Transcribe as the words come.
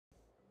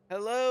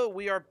Hello,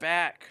 we are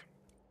back.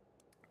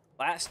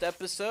 Last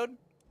episode,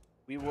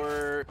 we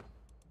were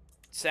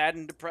sad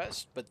and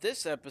depressed, but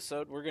this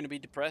episode, we're going to be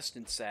depressed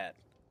and sad.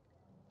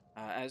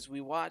 As we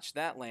watch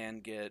that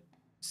land get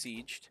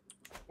sieged.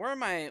 Where are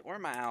my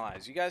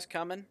allies? You guys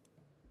coming?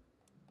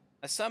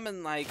 I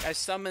summoned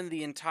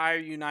the entire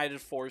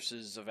United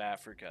Forces of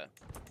Africa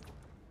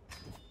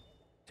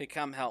to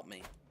come help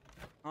me.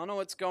 I don't know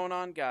what's going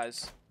on,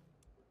 guys.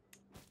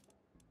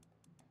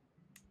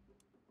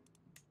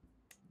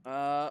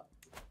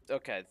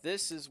 Okay,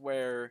 this is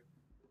where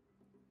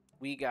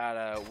we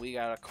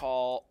gotta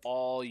call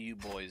all you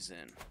boys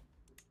in.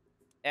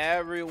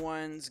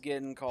 Everyone's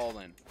getting called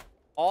in.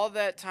 All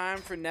that time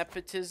for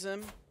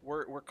nepotism,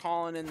 we're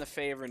calling in the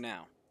favor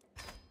now.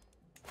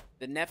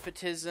 The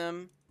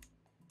nepotism,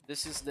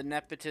 this is the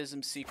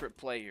nepotism secret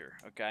player.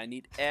 Okay, I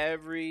need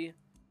every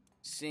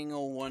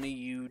single one of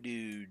you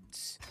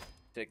dudes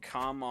to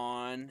come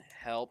on,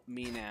 help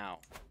me now.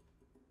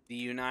 The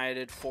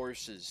United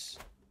Forces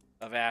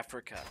of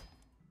Africa.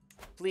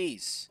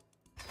 Please,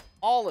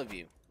 all of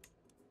you,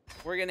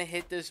 we're going to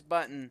hit this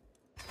button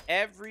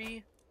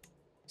every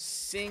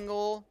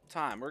single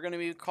time. We're going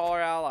to call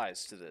our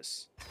allies to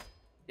this.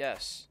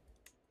 Yes.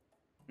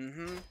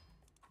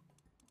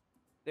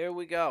 There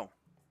we go.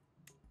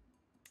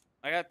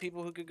 I got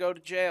people who could go to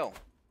jail.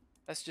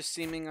 That's just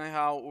seemingly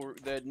how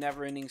the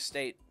never-ending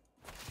state.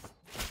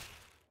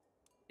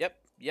 Yep.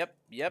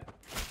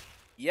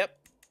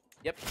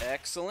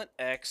 Excellent.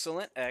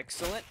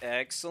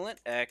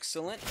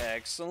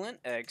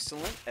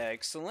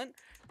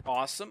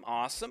 Awesome.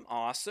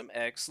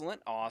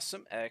 Excellent.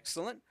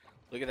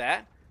 Look at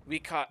that. We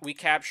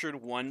captured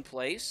one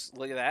place.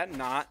 Look at that.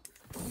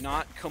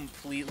 Not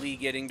completely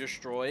getting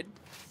destroyed.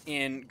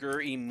 And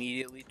Gur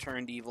immediately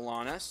turned evil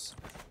on us.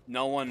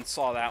 No one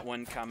saw that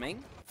one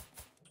coming.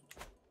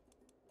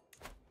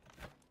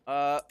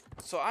 So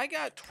I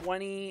got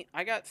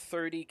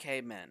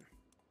 30k men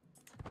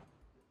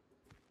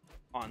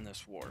on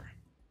this war.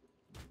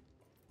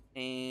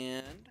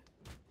 And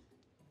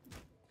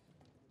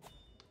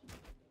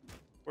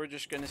we're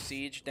just gonna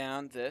siege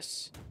down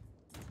this.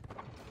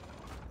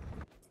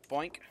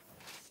 Boink.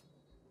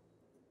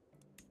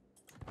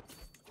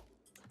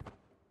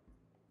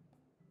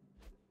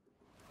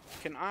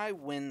 Can I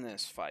win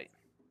this fight?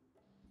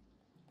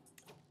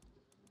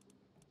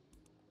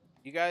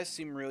 You guys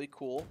seem really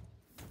cool.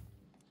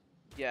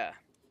 Yeah.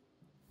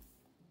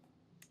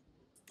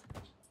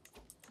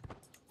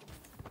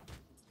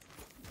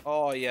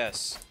 Oh,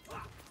 yes.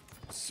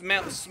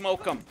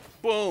 Smoke them.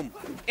 Boom.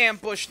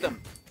 Ambush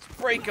them.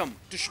 Break them.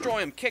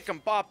 Destroy them. Kick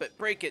them. Bop it.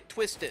 Break it.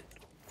 Twist it.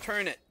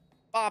 Turn it.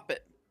 Bop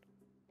it.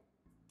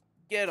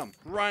 Get them.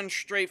 Run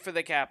straight for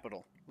the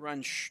capital.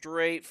 Run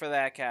straight for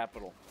that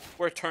capital.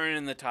 We're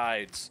turning the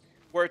tides.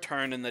 We're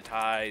turning the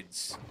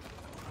tides.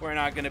 We're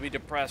not going to be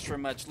depressed for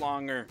much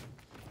longer.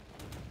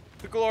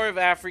 The glory of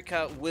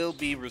Africa will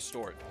be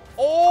restored.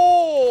 Oh,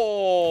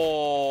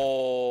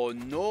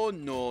 no.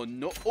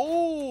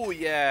 Oh,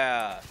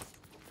 yeah.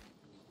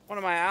 One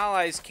of my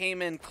allies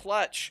came in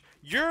clutch.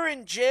 You're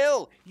in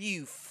jail,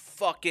 you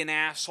fucking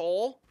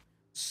asshole.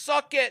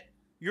 Suck it.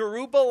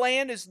 Yoruba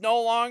land is no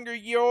longer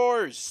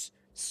yours.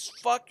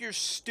 Fuck your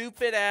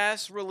stupid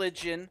ass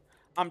religion.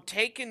 I'm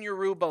taking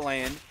Yoruba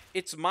land.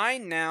 It's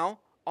mine now.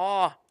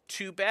 Aw,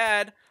 too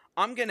bad.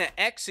 I'm gonna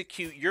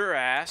execute your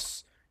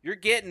ass. You're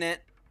getting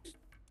it.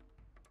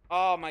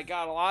 Oh my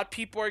god, a lot of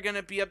people are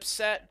gonna be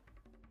upset.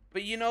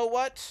 But you know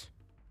what?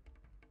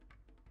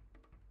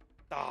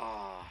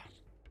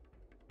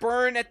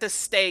 Burn at the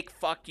stake.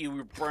 Fuck you,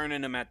 we're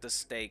burning them at the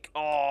stake.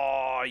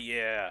 Oh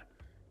yeah.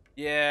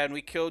 Yeah, and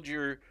we killed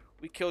your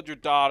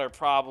daughter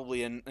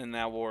probably in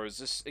that war. Is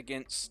this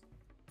against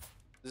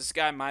this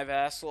guy my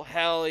vassal?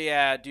 Hell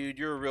yeah, dude,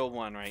 you're a real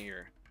one right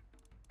here.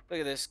 Look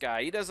at this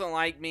guy. He doesn't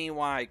like me.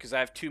 Why? Because I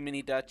have too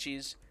many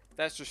duchies.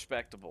 That's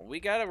respectable. We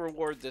gotta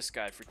reward this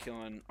guy for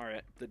killing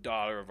the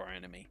daughter of our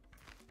enemy.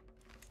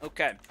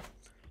 Okay.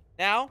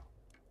 Now,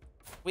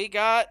 we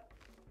got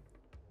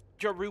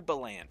Yoruba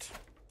land.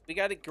 We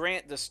gotta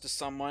grant this to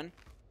someone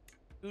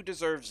who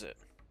deserves it.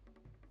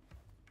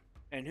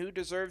 And who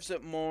deserves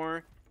it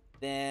more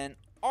than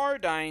our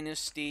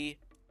dynasty,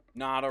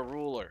 not a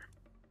ruler.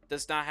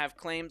 Does not have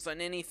claims on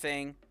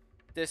anything.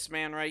 This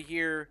man right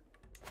here,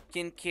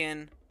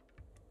 Kin.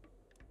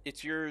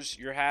 It's yours.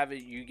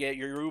 You get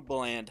your Yoruba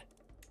land.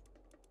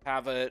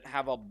 Have a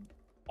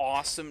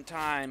awesome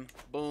time.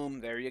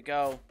 Boom. There you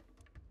go.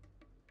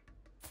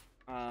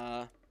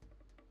 Our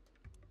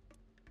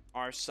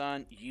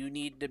son, you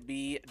need to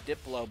be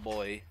Diplo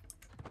boy.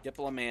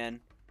 Diplo man.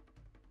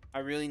 I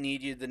really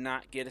need you to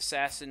not get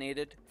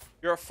assassinated.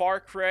 You're a far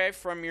cry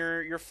from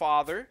your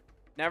father.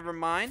 Never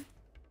mind.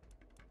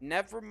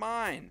 Never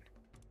mind.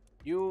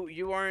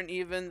 You aren't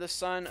even the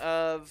son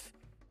of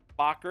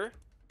Bakr.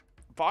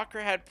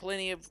 Bakr had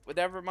plenty of...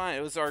 Never mind.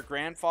 It was our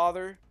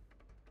grandfather.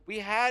 We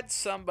had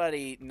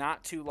somebody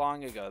not too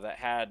long ago that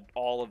had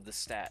all of the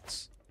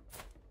stats.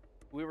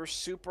 We were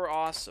super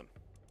awesome.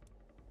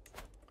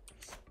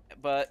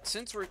 But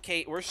since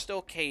we're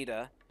still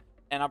Keita,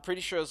 And I'm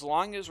pretty sure as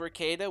long as we're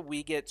Keita,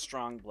 we get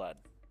strong blood,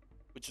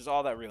 which is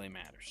all that really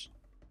matters.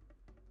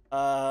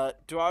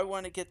 Do I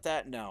want to get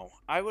that? No.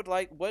 I would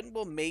like, what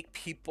will make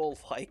people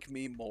like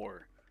me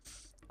more?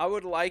 I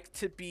would like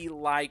to be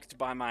liked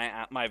by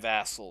my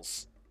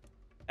vassals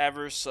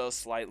ever so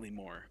slightly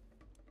more.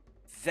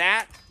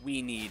 That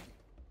we need.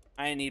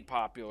 I need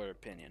popular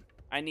opinion.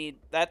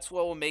 That's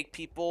what will make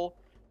people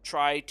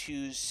try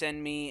to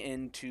send me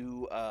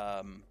into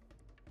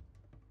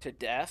to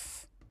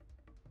death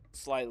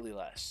slightly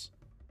less.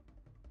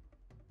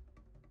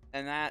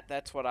 And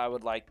that's what I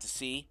would like to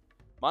see.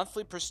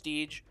 Monthly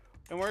prestige,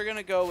 and we're going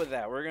to go with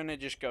that. We're going to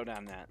just go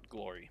down that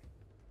glory.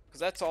 Because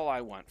that's all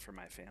I want for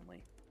my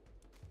family.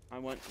 I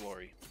want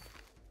glory.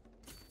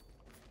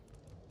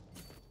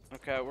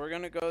 Okay, we're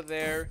going to go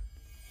there,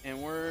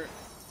 and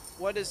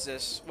what is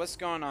this? What's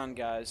going on,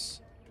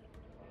 guys?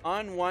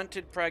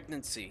 Unwanted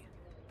pregnancy.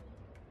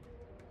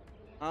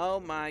 Oh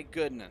my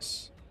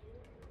goodness.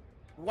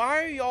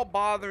 Why are y'all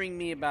bothering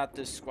me about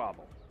this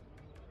squabble?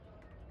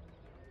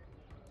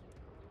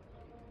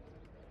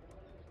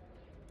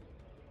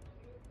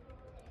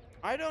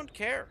 I don't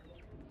care.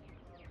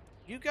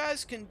 You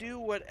guys can do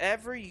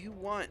whatever you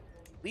want.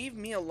 Leave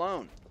me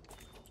alone.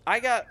 I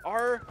got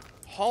our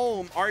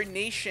home, our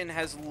nation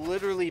has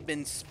literally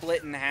been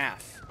split in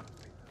half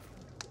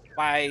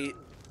by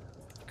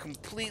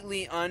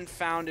completely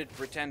unfounded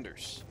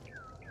pretenders.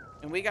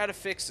 And we gotta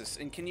fix this.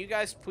 And can you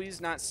guys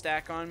please not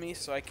stack on me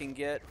so I can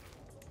get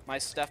my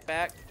stuff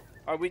back?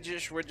 We're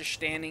just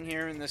standing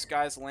here in this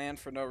guy's land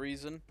for no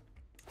reason?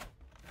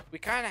 We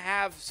kind of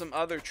have some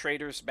other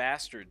traitorous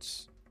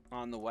bastards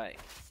on the way.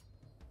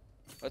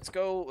 Let's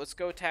go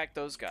attack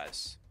those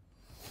guys.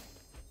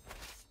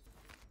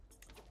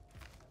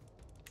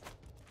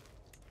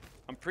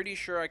 I'm pretty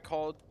sure I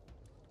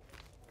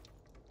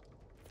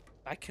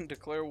can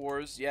declare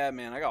wars. Yeah,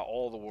 man, I got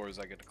all the wars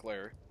I could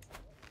declare.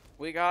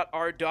 We got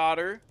our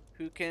daughter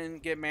who can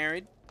get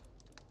married.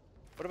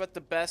 What about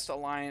the best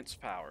alliance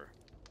power?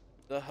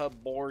 The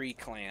Habori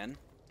clan.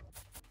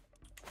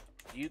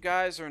 You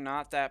guys are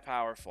not that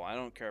powerful. I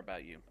don't care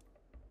about you.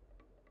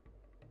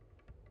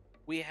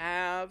 We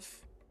have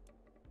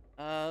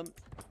Aksum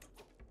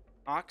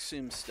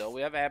still.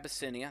 We have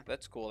Abyssinia.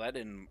 That's cool. That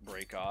didn't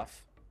break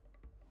off.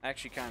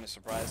 Actually kind of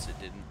surprised it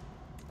didn't.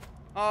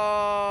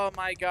 Oh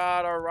my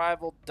god, our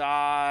rival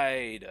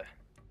died.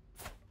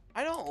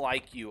 I don't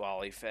like you,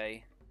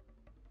 Alife.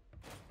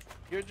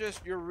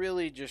 You're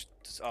really just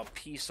a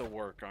piece of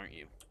work, aren't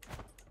you?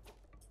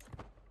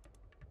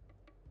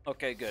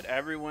 Okay, good.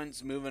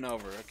 Everyone's moving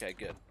over. Okay,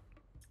 good.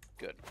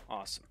 Good.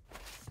 Awesome.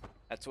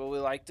 That's what we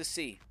like to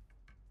see.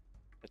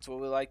 That's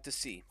what we like to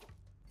see.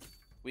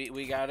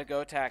 We gotta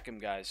go attack him,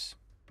 guys.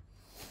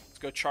 Let's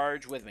go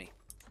charge with me.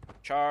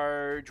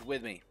 Charge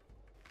with me.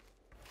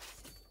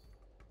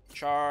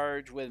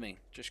 Charge with me.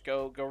 Just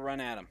go run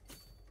at him.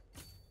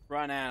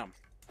 Run at him.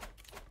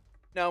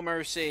 No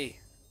mercy.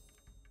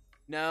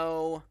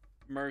 No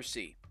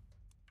mercy.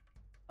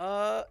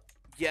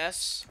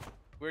 Yes.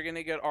 We're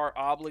gonna get our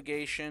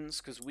obligations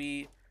because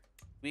we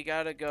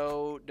gotta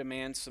go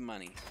demand some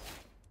money.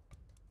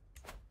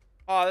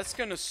 Oh, that's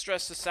gonna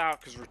stress us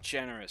out because we're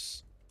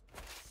generous.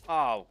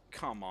 Oh,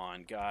 come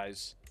on,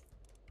 guys.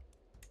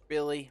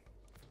 Really?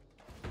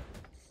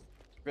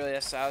 Really,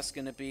 that's how it's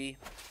gonna be?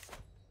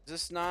 Is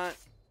this not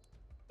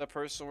the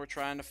person we're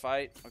trying to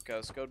fight? Okay,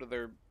 let's go to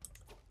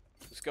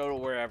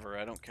wherever.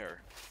 I don't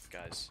care,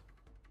 guys.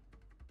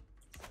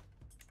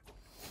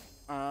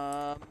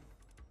 My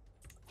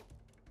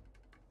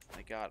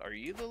god, are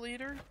you the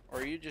leader? Or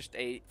are you just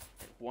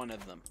one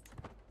of them?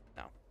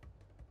 No.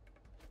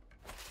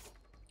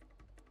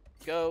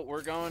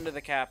 We're going to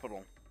the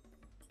capital.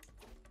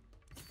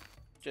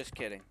 Just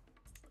kidding.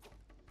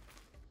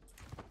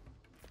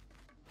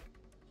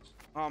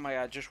 Oh my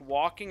god, just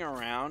walking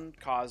around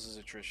causes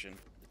attrition.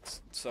 It's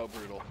so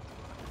brutal.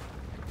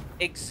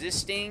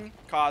 Existing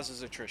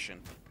causes attrition.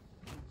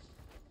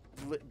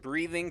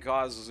 Breathing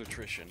causes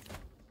attrition.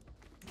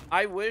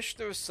 I wish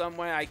there was some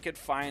way I could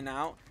find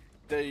out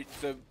the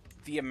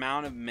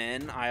amount of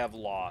men I have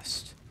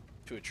lost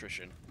to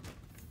attrition.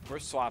 We're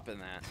swapping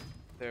that.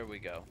 There we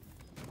go.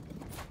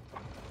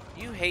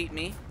 You hate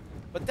me,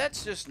 but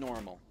that's just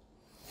normal.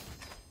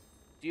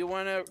 Do you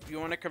wanna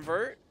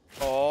convert?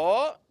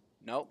 Oh,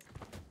 nope.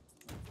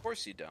 Of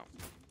course you don't.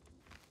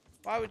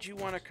 Why would you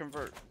want to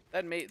convert?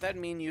 That'd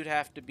mean you'd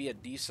have to be a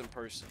decent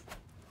person.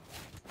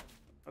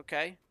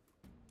 Okay.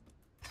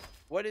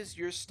 What is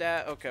your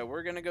stat? Okay,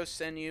 we're gonna go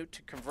send you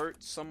to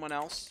convert someone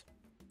else.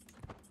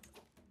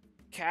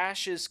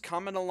 Cash is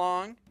coming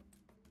along.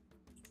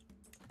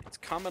 It's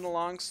coming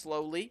along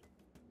slowly.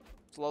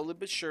 Slowly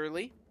but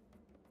surely.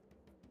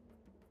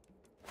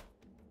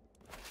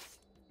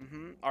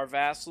 Our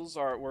vassals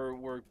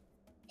we're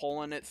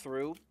pulling it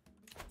through.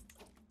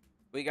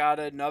 We got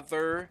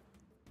another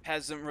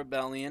peasant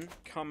rebellion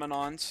coming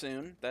on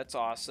soon. That's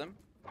awesome.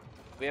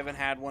 We haven't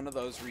had one of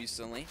those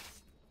recently.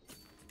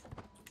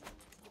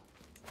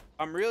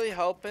 I'm really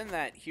hoping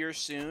that here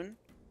soon,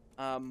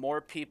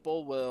 more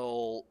people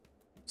will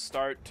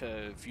start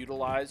to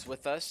feudalize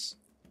with us.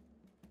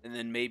 And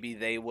then maybe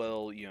they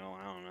will, you know,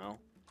 I don't know,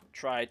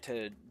 try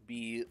to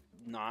be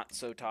not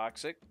so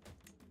toxic.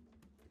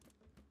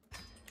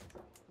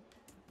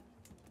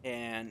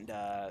 And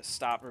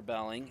stop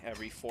rebelling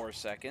every 4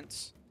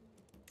 seconds.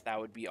 That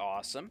would be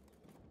awesome.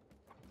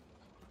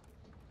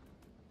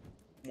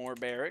 More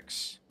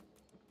barracks.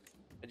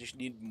 I just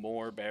need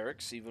more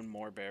barracks, even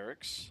more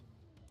barracks.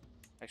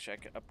 Actually, I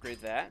could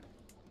upgrade that.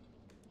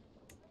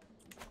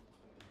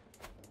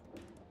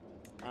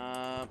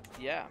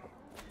 Yeah.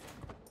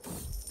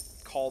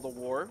 Call the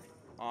war.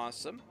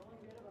 Awesome.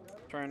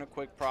 Turn a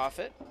quick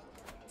profit.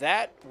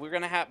 That, we're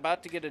going to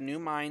about to get a new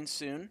mine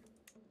soon.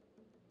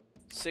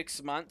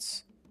 6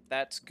 months.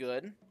 That's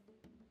good.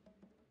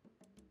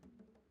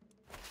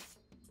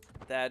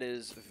 That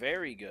is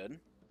very good.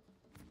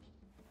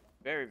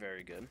 Very,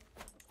 very good.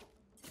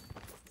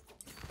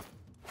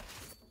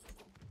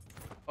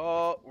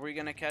 Oh, we're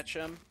going to catch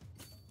him.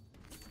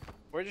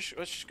 Let's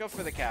just go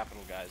for the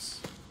capital,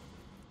 guys.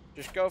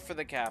 Just go for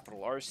the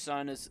capital. Our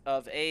son is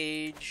of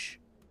age.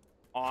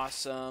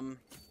 Awesome.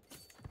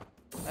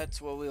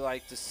 That's what we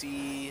like to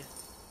see.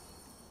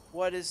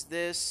 What is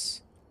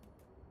this?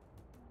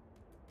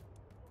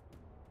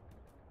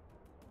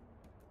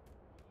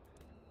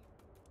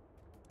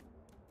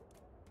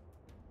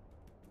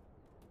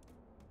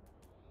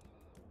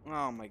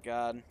 Oh my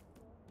god.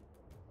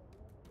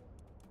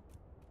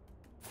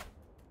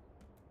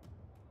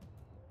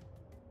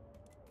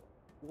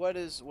 What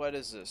is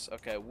this?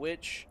 Okay,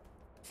 which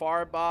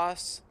Far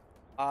Boss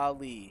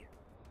Ali?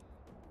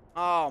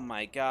 Oh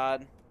my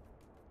god.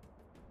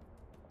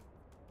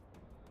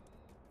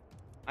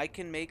 I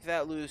can make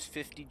that lose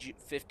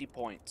 50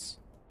 points.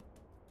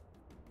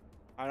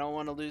 I don't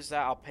want to lose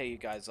that. I'll pay you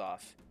guys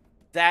off.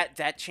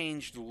 That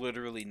changed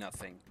literally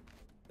nothing.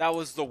 That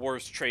was the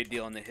worst trade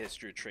deal in the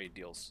history of trade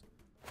deals.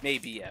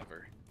 Maybe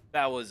ever.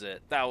 That was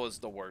it. That was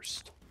the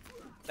worst.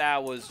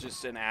 That was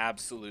just an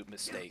absolute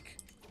mistake.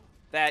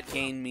 That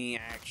gained me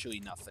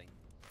actually nothing.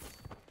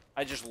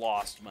 I just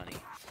lost money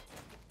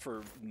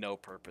for no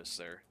purpose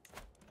there.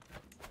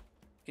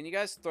 Can you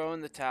guys throw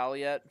in the towel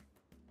yet?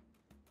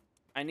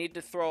 I need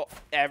to throw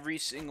every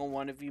single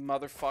one of you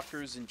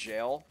motherfuckers in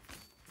jail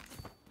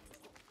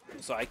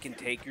so I can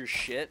take your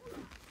shit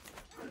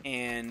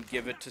and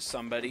give it to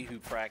somebody who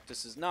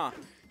practices. Nah,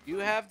 you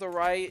have the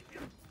right.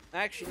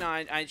 Actually, no,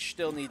 I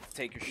still need to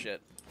take your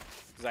shit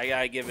because I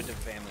gotta give it to a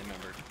family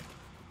member.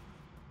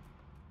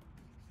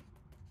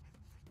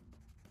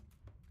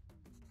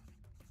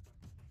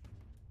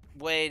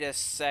 Wait a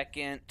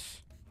second.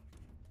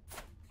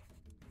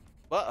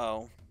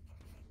 Uh-oh.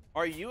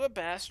 Are you a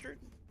bastard?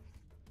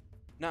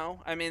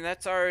 No, I mean,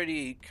 that's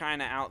already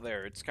kind of out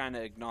there. It's kind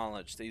of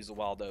acknowledged that he's a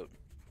wild oat.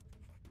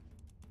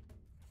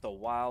 The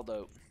wild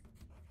oat.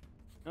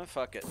 Oh,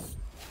 fuck it.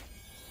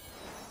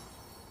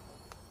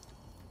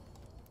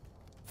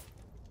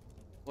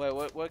 Wait,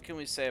 what can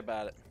we say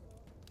about it?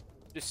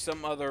 Just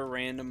some other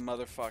random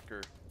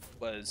motherfucker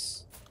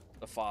was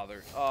the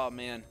father. Oh,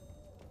 man.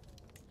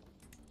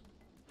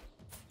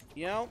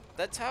 You know,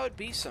 that's how it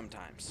be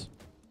sometimes.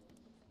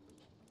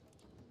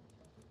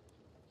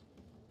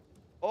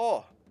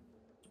 Oh.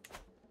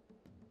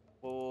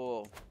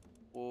 Whoa.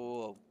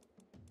 Whoa.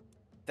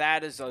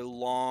 That is a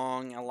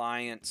long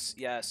alliance.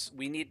 Yes,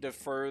 we need to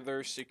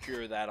further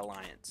secure that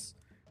alliance.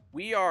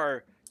 We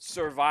are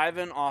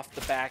surviving off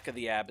the back of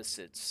the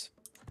Abbasids.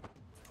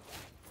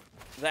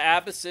 The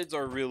Abbasids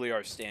are really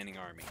our standing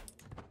army.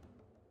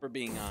 For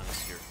being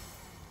honest here.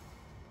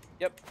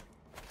 Yep.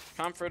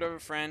 Comfort of a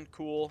friend.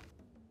 Cool.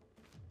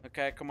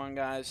 Okay, come on,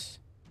 guys.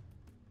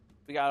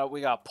 We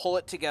gotta pull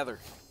it together.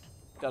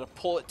 Gotta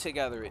pull it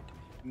together.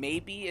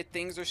 Maybe if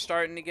things are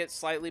starting to get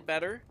slightly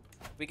better.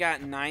 We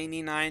got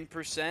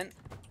 99%.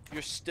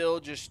 You're still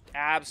just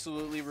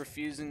absolutely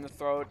refusing to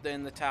throw it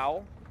in the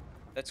towel.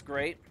 That's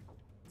great.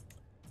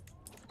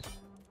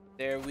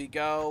 There we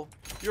go.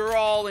 You're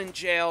all in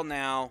jail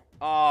now.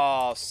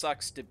 Oh,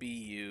 sucks to be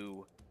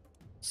you.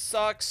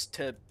 Sucks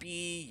to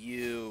be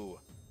you.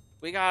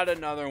 We got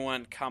another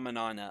one coming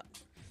on up.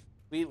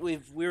 We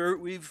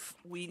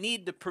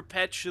need to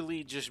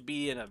perpetually just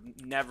be in a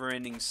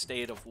never-ending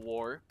state of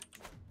war.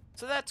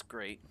 So that's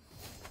great.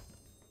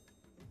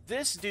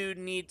 This dude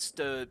needs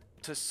to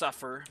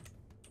suffer.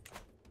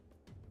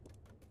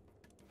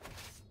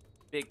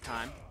 Big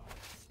time.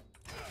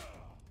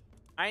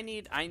 I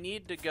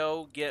need to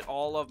go get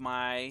all of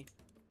my...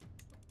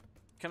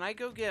 Can I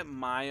go get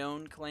my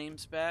own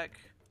claims back?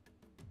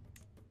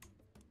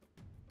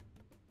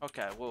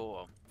 Okay,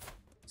 whoa.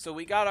 So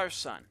we got our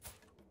son.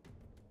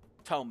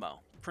 Tomo.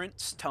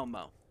 Prince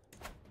Tomo.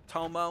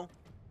 Tomo.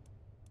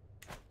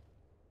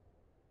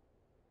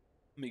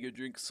 Let me go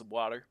drink some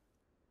water.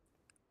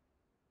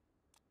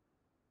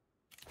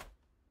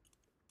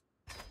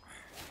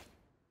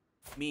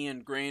 Me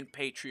and Grand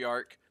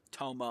Patriarch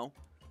Tomo.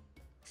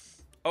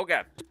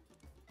 Okay.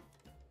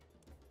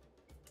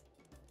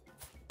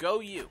 Go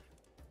you.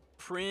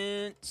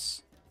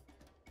 Prince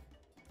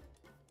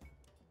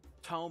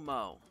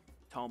Tomo.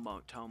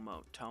 Tomo.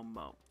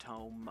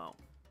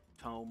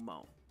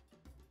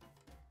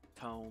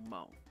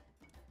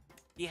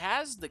 He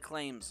has the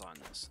claims on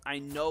this. I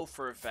know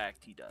for a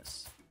fact he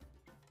does.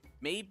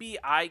 Maybe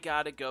I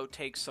gotta go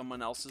take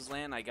someone else's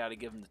land. I gotta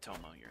give him the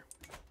Tomo here.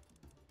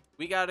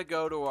 We gotta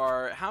go to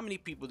our... How many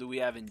people do we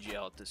have in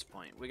jail at this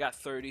point? We got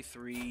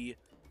 33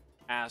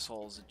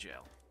 assholes in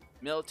jail.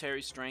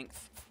 Military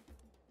strength.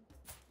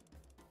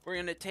 We're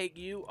gonna take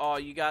you. Oh,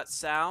 you got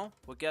Sal?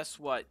 Well, guess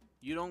what?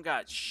 You don't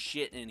got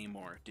shit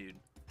anymore, dude.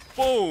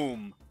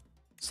 Boom!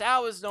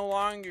 Sal is no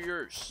longer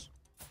yours.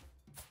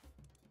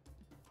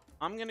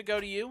 I'm gonna go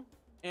to you,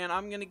 and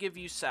I'm gonna give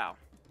you Sal.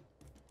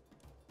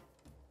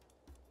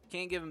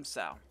 Can't give him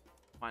Sal.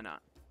 Why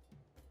not?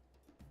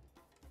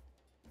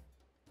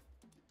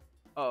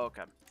 Oh,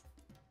 okay.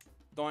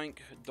 Doink,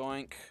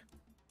 doink.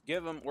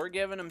 We're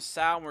giving him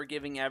Sal, and we're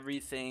giving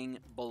everything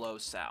below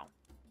Sal.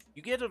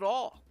 You get it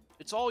all.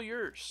 It's all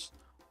yours.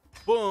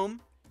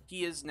 Boom.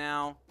 He is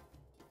now...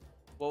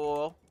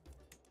 Whoa.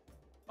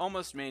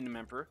 Almost made him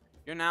emperor.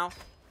 You're now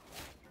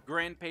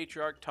Grand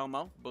Patriarch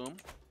Tomo. Boom.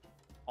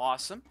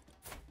 Awesome.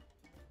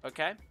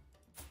 Okay.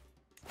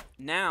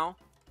 Now,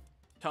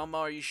 Tomo,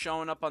 are you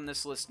showing up on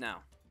this list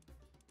now?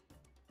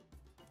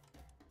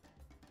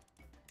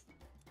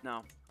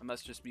 No. I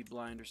must just be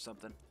blind or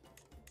something.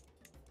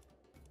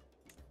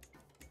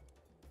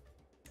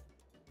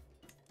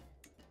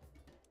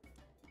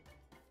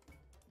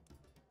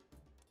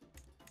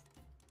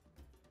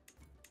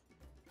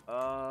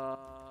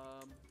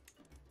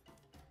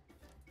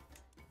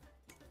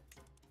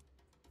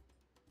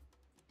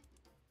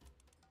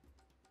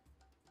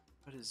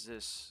 What is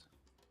this?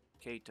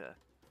 Keita.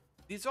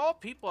 These are all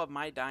people of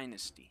my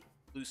dynasty,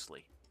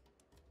 loosely.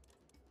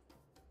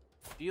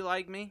 Do you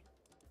like me?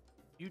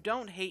 You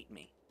don't hate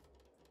me.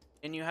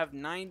 And you have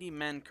 90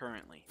 men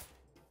currently.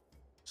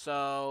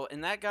 So,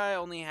 and that guy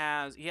only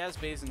has, he has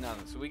base and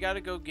nothing. So we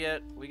gotta go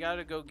get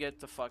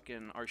the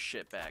fucking, our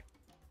shit back.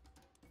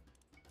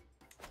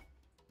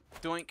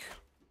 Doink.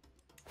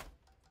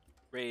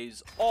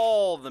 Raise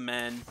all the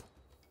men.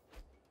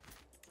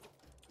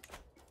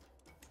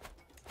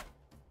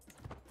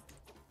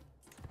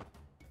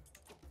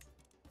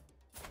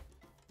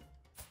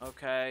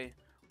 Okay.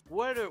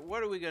 What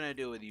are we gonna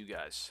do with you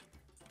guys?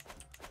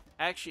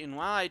 Actually, and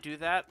while I do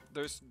that,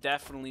 there's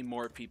definitely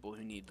more people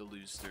who need to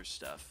lose their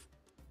stuff.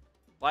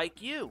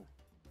 Like you.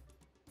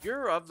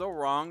 You're of the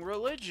wrong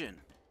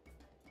religion.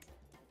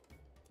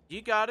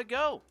 You gotta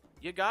go.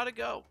 You gotta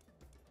go.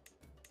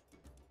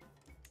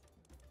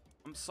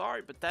 I'm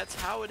sorry, but that's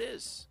how it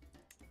is.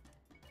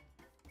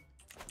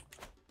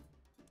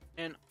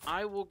 And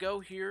I will go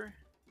here.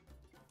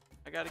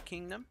 I got a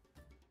kingdom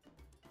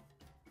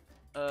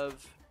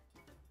of...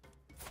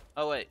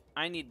 Oh, wait.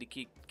 I need to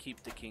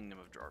keep the kingdom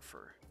of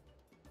Darfur.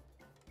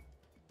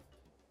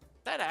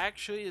 That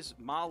actually is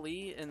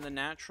Mali in the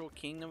natural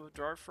kingdom of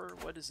Darfur?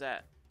 What is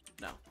that?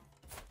 No.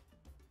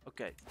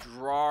 Okay,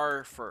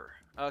 Darfur.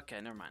 Okay,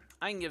 never mind.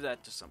 I can give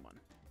that to someone.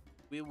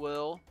 We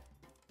will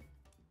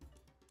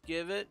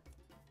give it.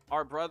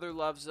 Our brother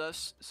loves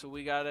us, so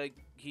we gotta...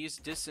 He's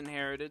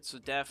disinherited, so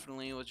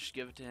definitely we'll just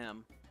give it to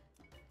him.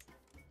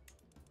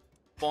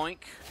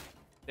 Boink.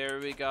 There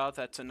we go.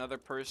 That's another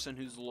person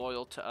who's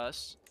loyal to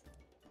us.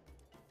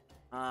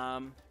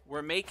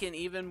 We're making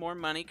even more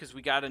money because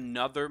we got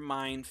another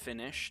mine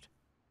finished.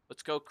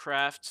 Let's go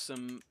craft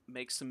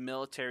make some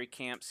military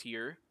camps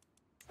here.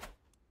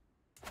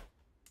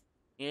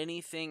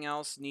 Anything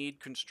else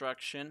need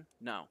construction?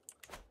 No.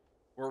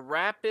 We're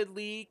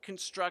rapidly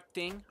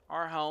constructing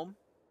our home.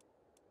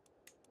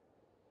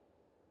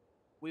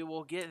 We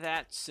will get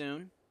that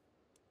soon.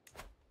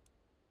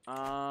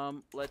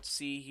 Let's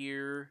see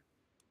here.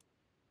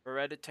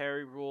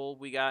 Hereditary rule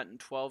we got in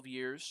 12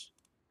 years.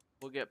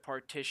 We'll get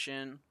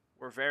partition.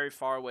 We're very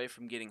far away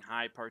from getting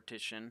high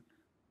partition.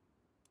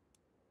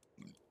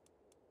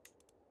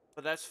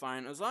 But that's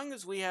fine. As long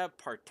as we have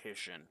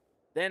partition,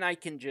 then I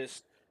can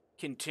just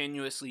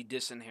continuously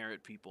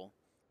disinherit people.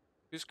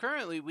 Because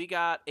currently we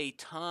got a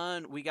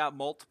ton. We got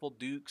multiple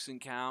dukes and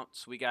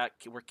counts.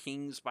 We're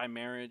kings by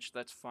marriage.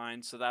 That's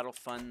fine. So that'll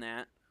fund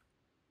that.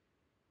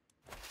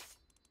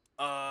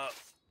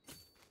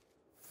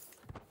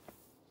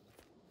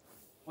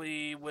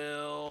 We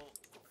will...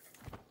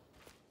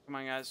 Come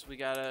on, guys. We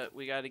gotta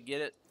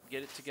get it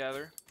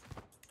together.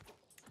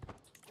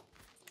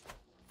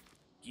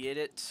 Get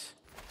it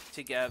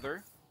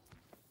together.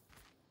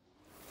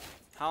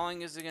 How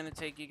long is it gonna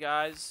take you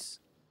guys?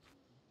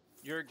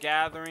 You're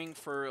gathering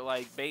for,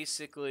 like,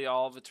 basically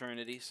all of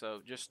eternity,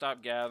 so just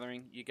stop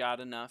gathering. You got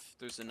enough.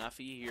 There's enough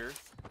of you here.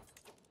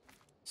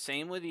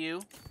 Same with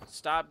you.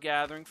 Stop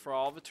gathering for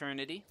all of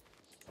eternity.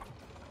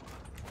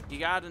 You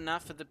got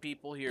enough of the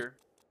people here.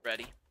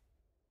 Ready.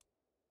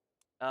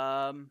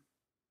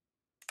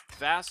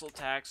 Vassal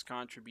tax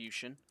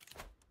contribution.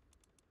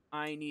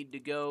 I need to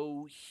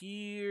go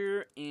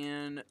here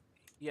and,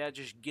 yeah,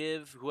 just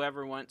give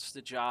whoever wants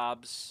the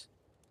jobs.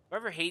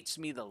 Whoever hates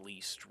me the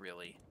least,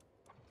 really.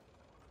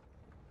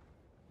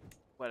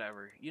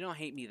 Whatever. You don't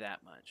hate me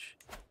that much.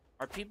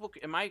 Are people...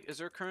 Is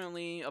there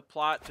currently a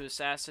plot to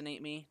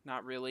assassinate me?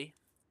 Not really.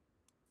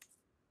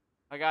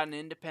 I got an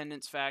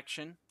independence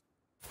faction.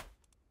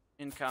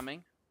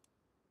 incoming.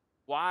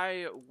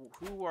 Why?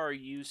 Who are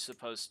you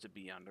supposed to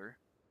be under?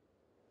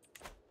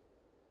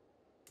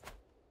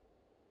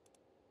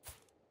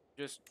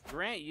 Just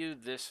grant you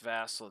this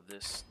vassal,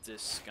 this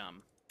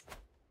scum.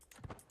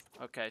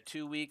 Okay,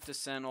 too weak to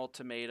send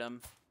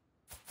ultimatum.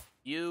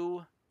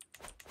 You...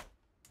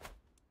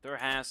 There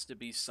has to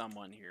be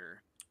someone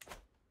here.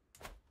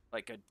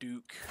 Like a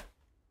duke.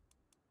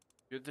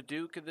 You're the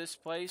duke of this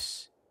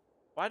place?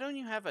 Why don't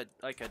you have a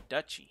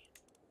duchy?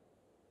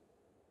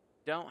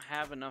 Don't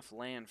have enough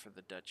land for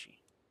the duchy.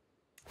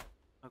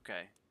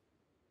 Okay.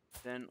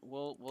 Then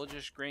we'll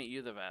just grant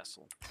you the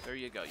vassal. There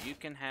you go. You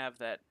can have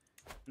that.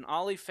 And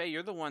Ollie Faye,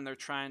 you're the one they're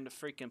trying to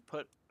freaking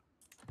put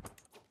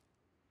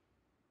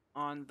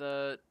on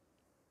the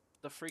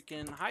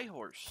freaking high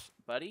horse,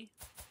 buddy.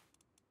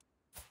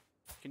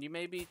 Can you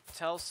maybe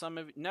tell some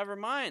of... Never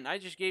mind. I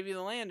just gave you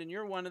the land, and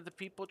you're one of the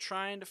people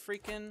trying to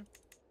freaking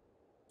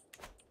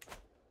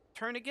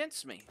turn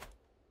against me.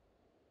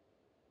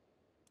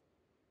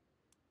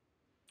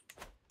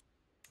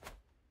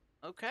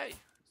 Okay.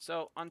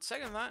 So, on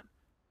second thought,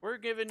 we're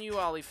giving you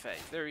Ollie Faye.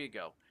 There you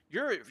go.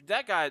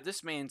 That guy,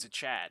 this man's a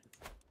Chad.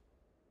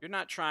 You're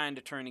not trying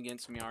to turn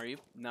against me, are you?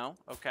 No?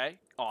 Okay.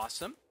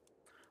 Awesome.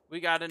 We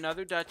got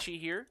another duchy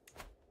here.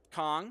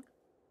 Kong.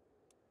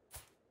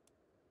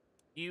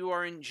 You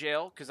are in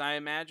jail, because I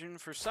imagine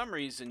for some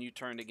reason you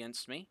turned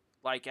against me,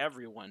 like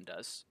everyone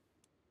does.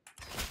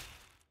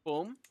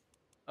 Boom.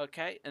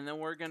 Okay, and then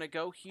we're going to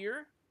go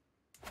here.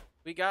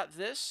 We got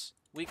this.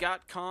 We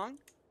got Kong.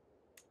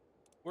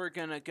 We're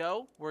going to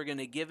go. We're going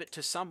to give it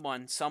to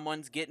someone.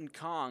 Someone's getting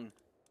Kong.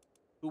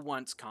 Who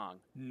wants Kong?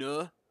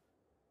 No.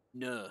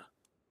 No.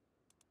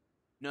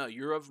 No,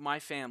 you're of my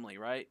family,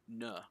 right?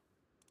 No.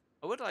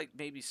 I would like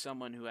maybe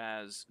someone who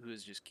is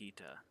just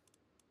Keita.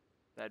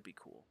 That'd be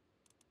cool.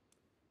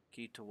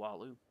 Keita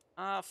Walu.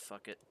 Ah,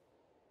 fuck it.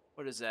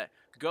 What is that?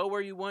 Go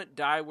where you want,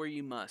 die where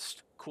you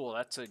must. Cool,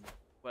 that's a...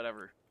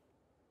 whatever.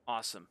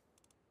 Awesome.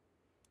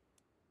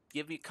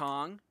 Give me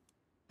Kong.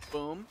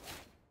 Boom.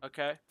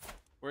 Okay.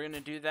 We're going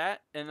to do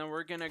that, and then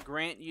we're going to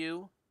grant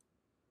you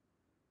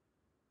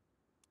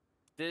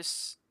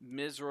this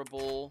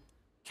miserable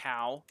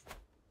cow.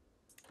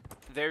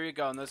 There you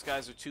go, and those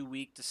guys are too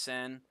weak to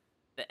send.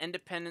 The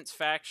Independence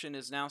faction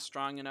is now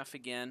strong enough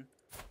again.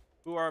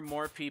 Who are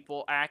more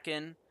people?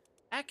 Akin.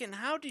 Akin,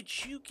 how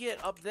did you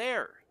get up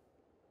there?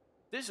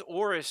 This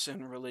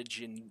Orison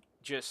religion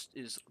just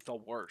is the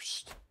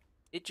worst.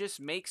 It just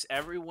makes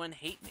everyone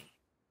hate me.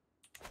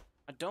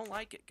 I don't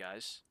like it,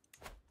 guys.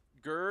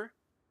 Gur,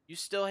 you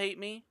still hate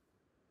me?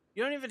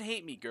 You don't even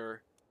hate me,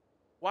 Gur.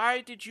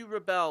 Why did you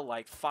rebel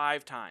like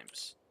 5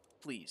 times?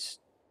 Please.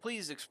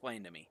 Please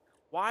explain to me.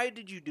 Why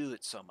did you do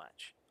it so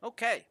much?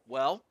 Okay,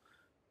 well,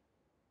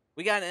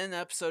 we got to end the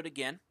episode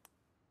again.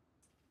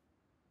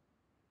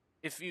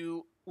 If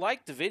you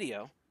liked the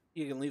video,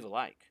 you can leave a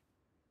like.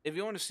 If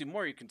you want to see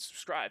more, you can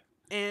subscribe.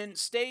 And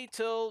stay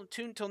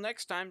tuned till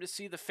next time to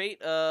see the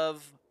fate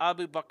of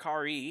Abu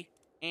Bakari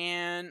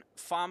and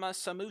Fama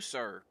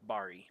Samusar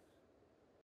Bari.